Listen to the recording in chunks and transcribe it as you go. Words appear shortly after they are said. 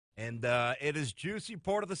And it is juicy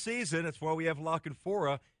part of the season. That's why we have La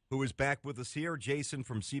Canfora, who is back with us here. Jason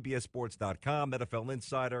from CBSSports.com, NFL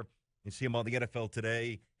Insider. You see him on the NFL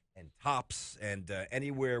Today and Tops and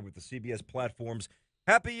anywhere with the CBS platforms.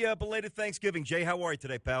 Happy belated Thanksgiving, Jay. How are you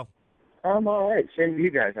today, pal? I'm all right. Same to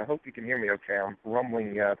you guys. I hope you can hear me okay. I'm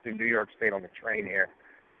rumbling through New York State on the train here.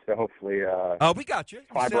 So hopefully we got you. You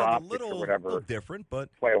fiber sound a optics little, or whatever. little different, but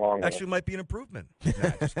Play along actually might be an improvement.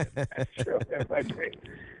 Nah, just kidding. That's true. That might be.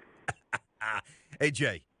 Hey,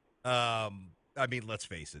 Jay. I mean, let's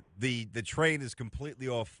face it. The train is completely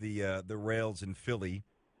off the rails in Philly.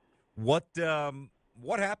 What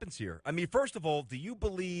happens here? I mean, first of all, do you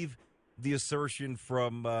believe the assertion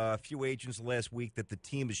from a few agents last week that the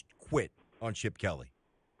team has quit on Chip Kelly?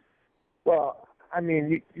 Well, I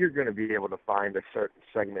mean, you're going to be able to find a certain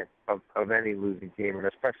segment of any losing team, and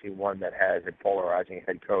especially one that has a polarizing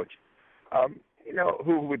head coach.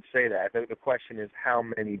 Who would say that? The question is, how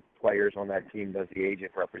many players on that team does the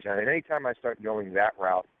agent represent? And anytime I start going that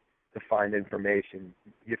route to find information,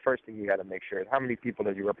 the first thing you got to make sure is how many people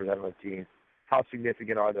does he represent on the team? How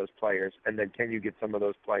significant are those players? And then can you get some of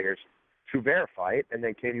those players to verify it? And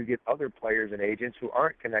then can you get other players and agents who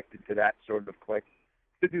aren't connected to that sort of clique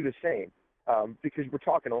to do the same? Because we're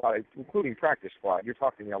talking a lot, including practice squad, you're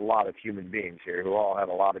talking a lot of human beings here who all have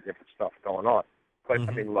a lot of different stuff going on. But,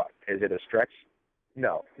 I mean, look, is it a stretch?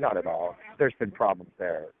 No, not at all. There's been problems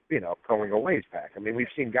there, going a ways back. I mean, we've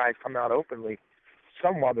seen guys come out openly,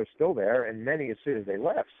 some while they're still there, and many as soon as they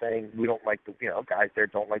left, saying we don't like guys there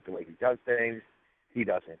don't like the way he does things. He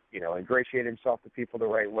doesn't, ingratiate himself to people the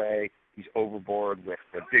right way. He's overboard with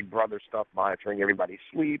the big brother stuff, monitoring everybody's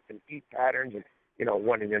sleep and eat patterns and,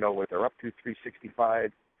 wanting to know what they're up to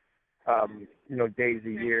 365, days a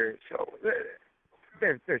year. So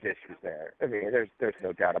there's issues there. I mean, there's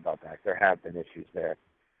no doubt about that. There have been issues there.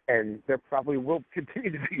 And there probably will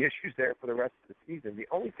continue to be issues there for the rest of the season. The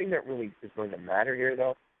only thing that really is going to matter here,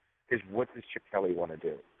 though, is what does Chip Kelly want to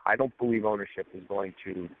do? I don't believe ownership is going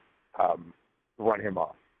to run him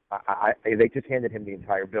off. They just handed him the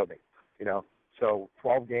entire building, So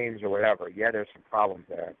 12 games or whatever, yeah, there's some problems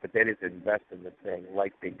there, but they didn't invest in this thing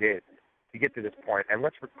like they did to get to this point. And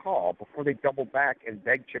let's recall, before they doubled back and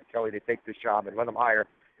begged Chip Kelly to take this job and let him hire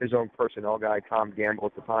his own personnel guy, Tom Gamble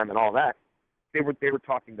at the time, and all that, they were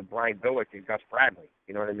talking to Brian Billick and Gus Bradley.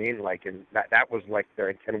 You know what I mean? Like, and that was like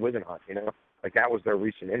their Ken Wisenhunt, like that was their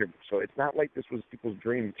recent interview. So it's not like this was people's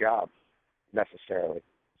dream job necessarily.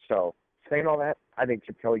 So saying all that, I think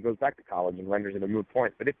Chip Kelly goes back to college and renders it a moot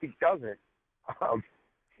point. But if he doesn't,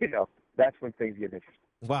 that's when things get interesting.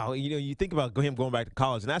 Wow, you think about him going back to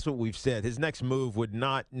college, and that's what we've said. His next move would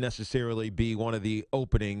not necessarily be one of the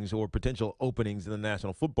openings or potential openings in the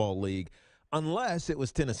National Football League, unless it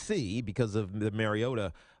was Tennessee because of the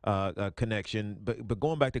Mariota connection. But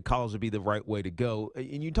going back to college would be the right way to go.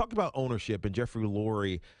 And you talked about ownership and Jeffrey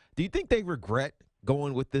Lurie. Do you think they regret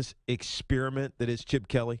going with this experiment that is Chip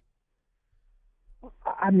Kelly?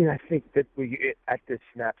 I mean, I think that at this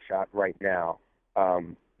snapshot right now,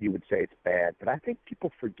 you would say it's bad. But I think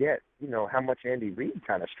people forget, how much Andy Reid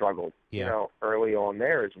kind of struggled, early on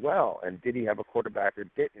there as well. And did he have a quarterback or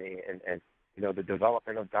didn't he? And the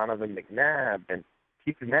development of Donovan McNabb and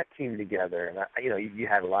keeping that team together. And, you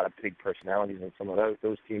had a lot of big personalities in some of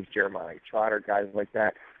those teams, Jeremiah Trotter, guys like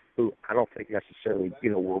that, who I don't think necessarily,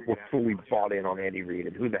 were fully bought in on Andy Reid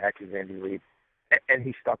and who the heck is Andy Reid. And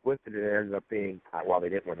he stuck with it. It ended up being, while they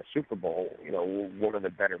didn't win a Super Bowl, one of the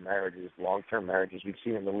better marriages, long-term marriages we've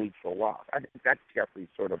seen in the league for a while. I think that's Jeffrey's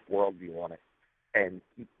sort of worldview on it. And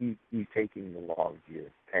he's taking the long view.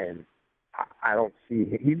 And I don't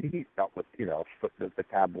see – he's dealt with, the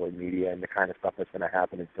tabloid media and the kind of stuff that's going to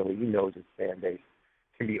happen in Philly. He knows his fan base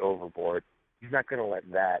can be overboard. He's not going to let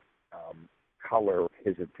that color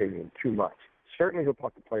his opinion too much. Certainly he'll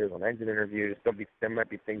talk to players on exit interviews. There might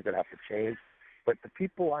be things that have to change. But the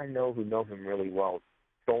people I know who know him really well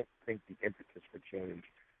don't think the impetus for change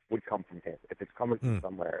would come from him. If it's coming from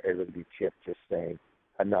somewhere, it would be Chip just saying,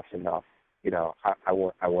 enough's enough. I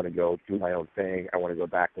want to go do my own thing. I want to go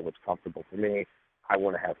back to what's comfortable for me. I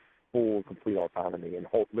want to have full, complete autonomy and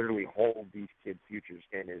literally hold these kids' futures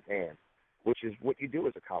in his hands, which is what you do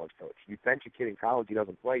as a college coach. You bench a kid in college, he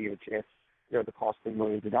doesn't play, you have a chance, to cost him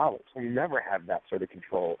millions of dollars. We'll never have that sort of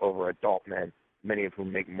control over adult men, many of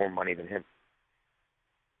whom make more money than him.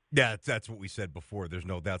 Yeah, that's what we said before. There's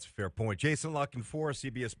no doubt's a fair point. Jason La Canfora,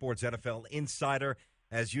 CBS Sports NFL Insider.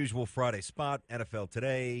 As usual, Friday spot, NFL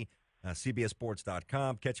Today,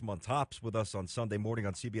 CBSSports.com. Catch him on Tops with us on Sunday morning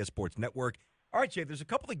on CBS Sports Network. All right, Jay, there's a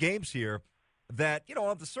couple of games here that,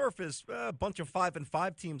 on the surface, a bunch of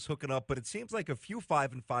 5-5 teams hooking up, but it seems like a few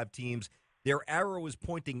 5-5 teams Their arrow is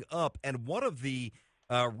pointing up, and one of the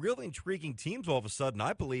really intriguing teams all of a sudden,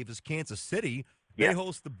 I believe, is Kansas City. They Yeah,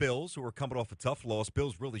 host the Bills, who are coming off a tough loss.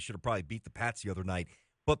 Bills really should have probably beat the Pats the other night.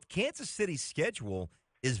 But Kansas City's schedule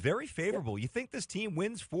is very yeah. favorable. You think this team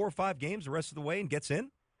wins 4 or 5 games the rest of the way and gets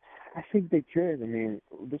in? I think they could. I mean,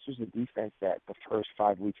 this was a defense that the first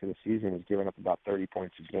 5 weeks of the season was giving up about 30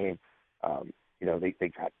 points a game. They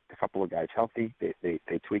got a couple of guys healthy.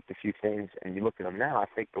 They tweaked a few things, and you look at them now. I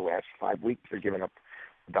think the last 5 weeks they're giving up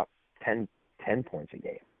about 10 points a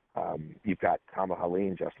game. You've got Kamahali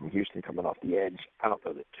and Justin Houston coming off the edge. I don't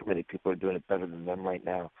know that too many people are doing it better than them right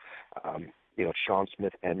now. Sean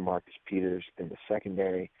Smith and Marcus Peters in the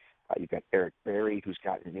secondary. You've got Eric Berry, who's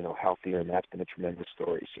gotten, healthier, and that's been a tremendous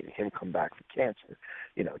story, seeing him come back from cancer.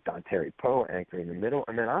 Don Terry Poe anchoring the middle.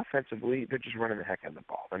 And then offensively, they're just running the heck out of the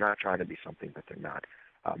ball. They're not trying to be something that they're not.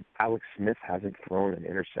 Alex Smith hasn't thrown an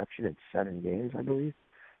interception in 7 games, I believe.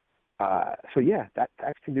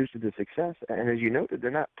 That's conducive to success. And as you noted, they're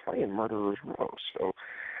not playing murderer's row. So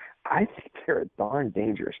I think they're a darn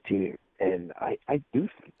dangerous team, and I do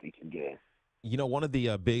think they can get in. One of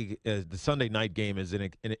the the Sunday night game is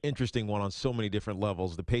an interesting one on so many different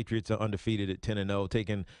levels. The Patriots are undefeated at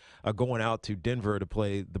 10-0, going out to Denver to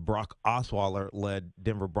play the Brock Osweiler-led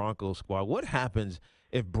Denver Broncos squad. What happens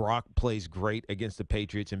if Brock plays great against the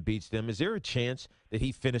Patriots and beats them? Is there a chance that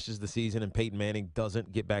he finishes the season and Peyton Manning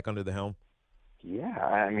doesn't get back under the helm? Yeah,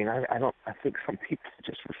 I mean, I don't. I think some people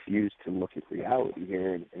just refuse to look at reality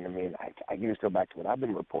here, and I mean, I can just go back to what I've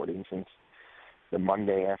been reporting since the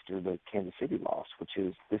Monday after the Kansas City loss, which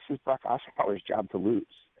is this is Brock Osweiler's job to lose,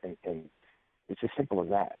 and it's as simple as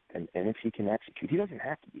that. And if he can execute, he doesn't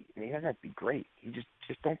have to be. I mean, he doesn't have to be great. He just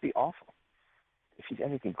don't be awful. If he's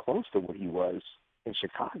anything close to what he was in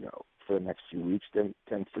Chicago for the next few weeks, then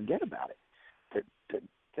forget about it.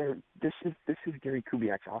 This is Gary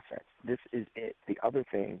Kubiak's offense. This is it. The other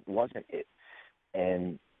thing wasn't it,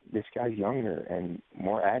 and this guy's younger and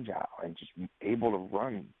more agile and just able to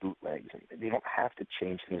run bootlegs. And they don't have to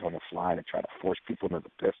change things on the fly to try to force people into the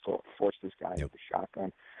pistol or force this guy into the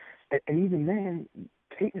shotgun. And even then,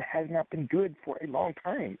 Peyton has not been good for a long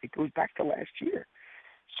time. It goes back to last year.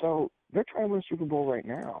 So they're trying to win a Super Bowl right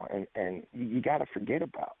now, and you got to forget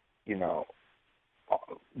about,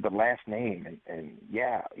 the last name and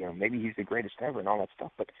maybe he's the greatest ever and all that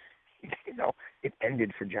stuff, but it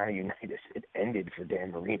ended for Johnny Unitas. It ended for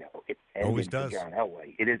Dan Marino. It Always ended for does. John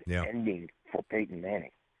Elway. It is ending for Peyton Manning.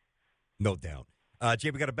 No doubt. Jay,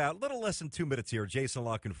 we got about a little less than 2 minutes here. Jason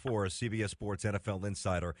La Canfora, CBS Sports NFL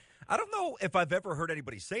insider. I don't know if I've ever heard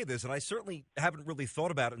anybody say this, and I certainly haven't really thought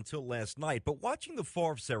about it until last night, but watching the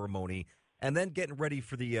Favre ceremony and then getting ready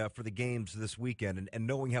for the games this weekend and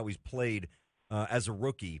knowing how he's played as a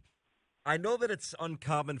rookie, I know that it's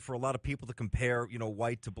uncommon for a lot of people to compare,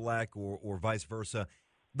 white to black or vice versa.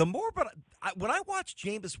 When I watch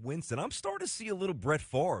Jameis Winston, I'm starting to see a little Brett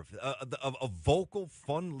Favre, a vocal,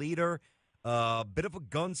 fun leader, a bit of a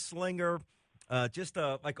gunslinger,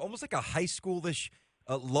 almost like a high schoolish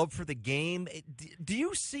love for the game. Do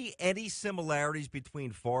you see any similarities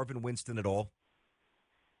between Favre and Winston at all?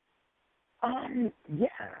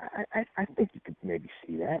 I think you could maybe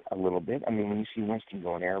see that a little bit. I mean, when you see Winston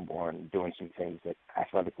going airborne, doing some things that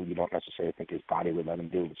athletically you don't necessarily think his body would let him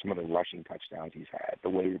do, some of the rushing touchdowns he's had, the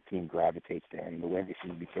way the team gravitates to him, the way they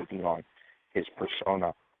seem to be taking on his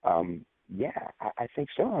persona, I think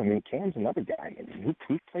so. I mean, Cam's another guy. I mean,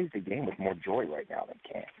 who plays the game with more joy right now than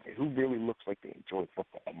Cam? Who really looks like they enjoy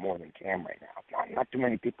football more than Cam right now? Not too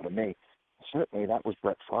many people to me. Certainly, that was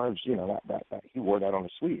Brett Favre's. That he wore that on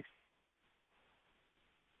his sleeve.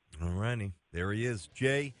 All righty. There he is.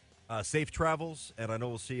 Jay, safe travels, and I know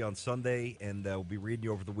we'll see you on Sunday, and we'll be reading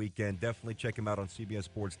you over the weekend. Definitely check him out on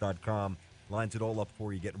CBSSports.com. Lines it all up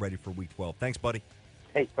for you, getting ready for Week 12. Thanks, buddy.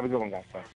 Hey, have a good one, guys. Bye.